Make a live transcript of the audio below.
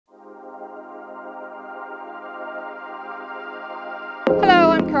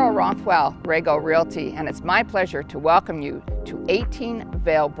Rothwell, Rego Realty, and it's my pleasure to welcome you to 18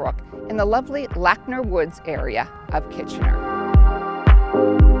 Valebrook in the lovely Lackner Woods area of Kitchener.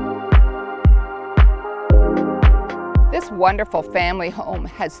 This wonderful family home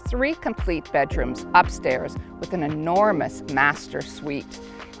has 3 complete bedrooms upstairs with an enormous master suite.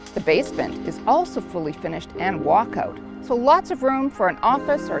 The basement is also fully finished and walkout, so lots of room for an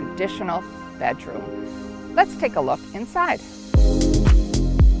office or additional bedroom. Let's take a look inside.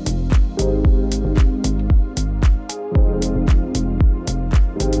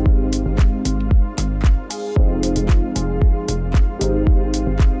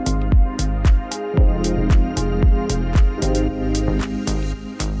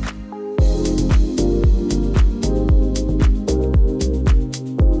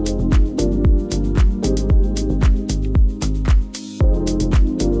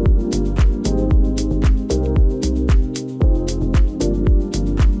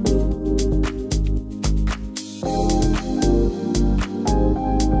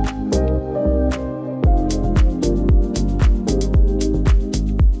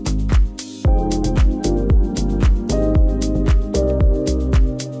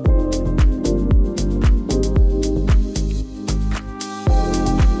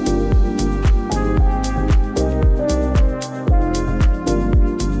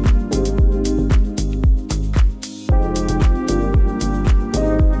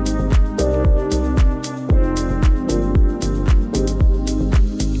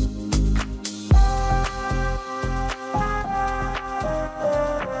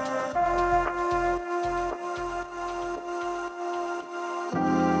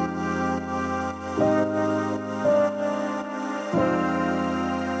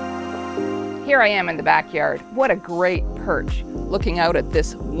 Here I am in the backyard. What a great perch, looking out at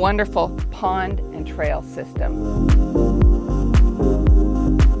this wonderful pond and trail system.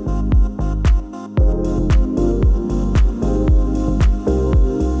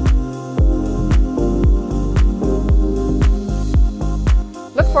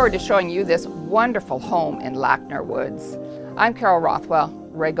 Look forward to showing you this wonderful home in Lackner Woods. I'm Carol Rothwell,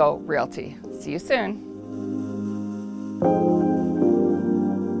 Rego Realty. See you soon.